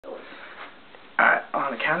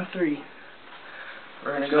on the count of 3,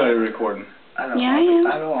 we're gonna go. Started recording. I know. Yeah, I am.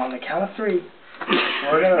 I know. On the count of 3,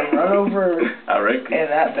 we're gonna run over I reckon. in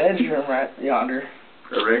that bedroom right yonder.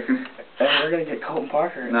 I reckon. And we're gonna get Colton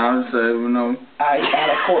Parker. No, I'm saying, no. Out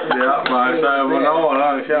of Courtney. Yeah, but I said, well, no,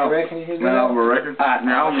 I You reckon you can do no, that? I reckon.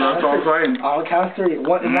 No, that's what I'm saying. On the count of 3.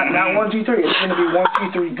 Not 1, 2, 3. It's gonna be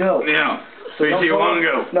 1, 2, 3, go. Yeah. So 3, 2, 1,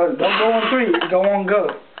 go. No, don't go on 3. Go on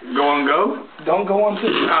go. Go on, go? Don't go on 2.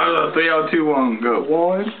 3, 2, 1, go.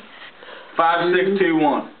 1, 5, 6, 2,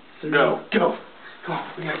 1. Go. Go. Come on.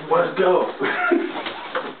 Let's go.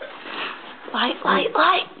 Light.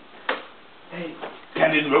 Hey.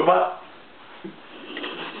 Candid robot.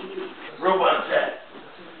 Robot set.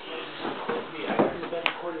 Yeah, I heard about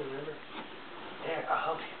recording, remember? Yeah, I'll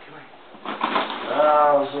help you. Come here.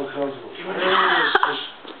 Oh, so comfortable.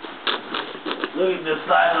 Look at the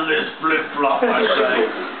size of this flip-flop, I say.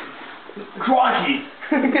 Crikey!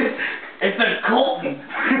 It's a Colton!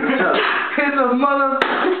 It's a mother...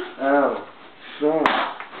 Oh, son.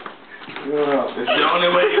 It's the only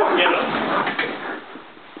way you can get them.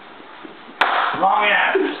 Long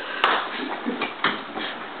ass.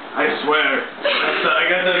 I swear. I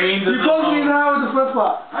got the means of You supposed to be now with the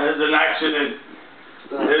flip-flop. There's an accident.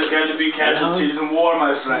 There's going to be casualties in war,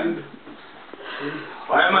 my friend.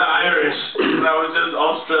 Why am I Irish? I was just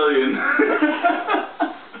Australian.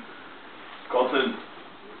 Colton.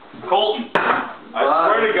 I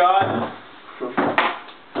swear to God.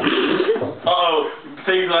 Uh-oh.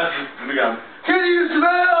 Take your glasses. We got him. Can you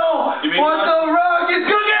smell what the rock is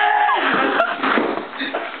cooking?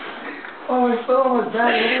 Oh, I fell on my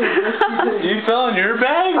bag. You fell in your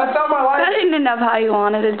bag? I found my life. I didn't end up how you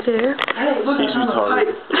wanted it to. Hey, look He's at the retarded.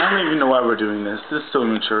 pipe. I don't even know why we're doing this. This is so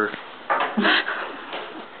immature.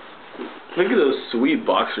 Look at those sweet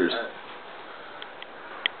boxers.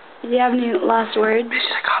 Do you have any last words?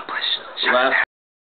 Mission accomplished. Last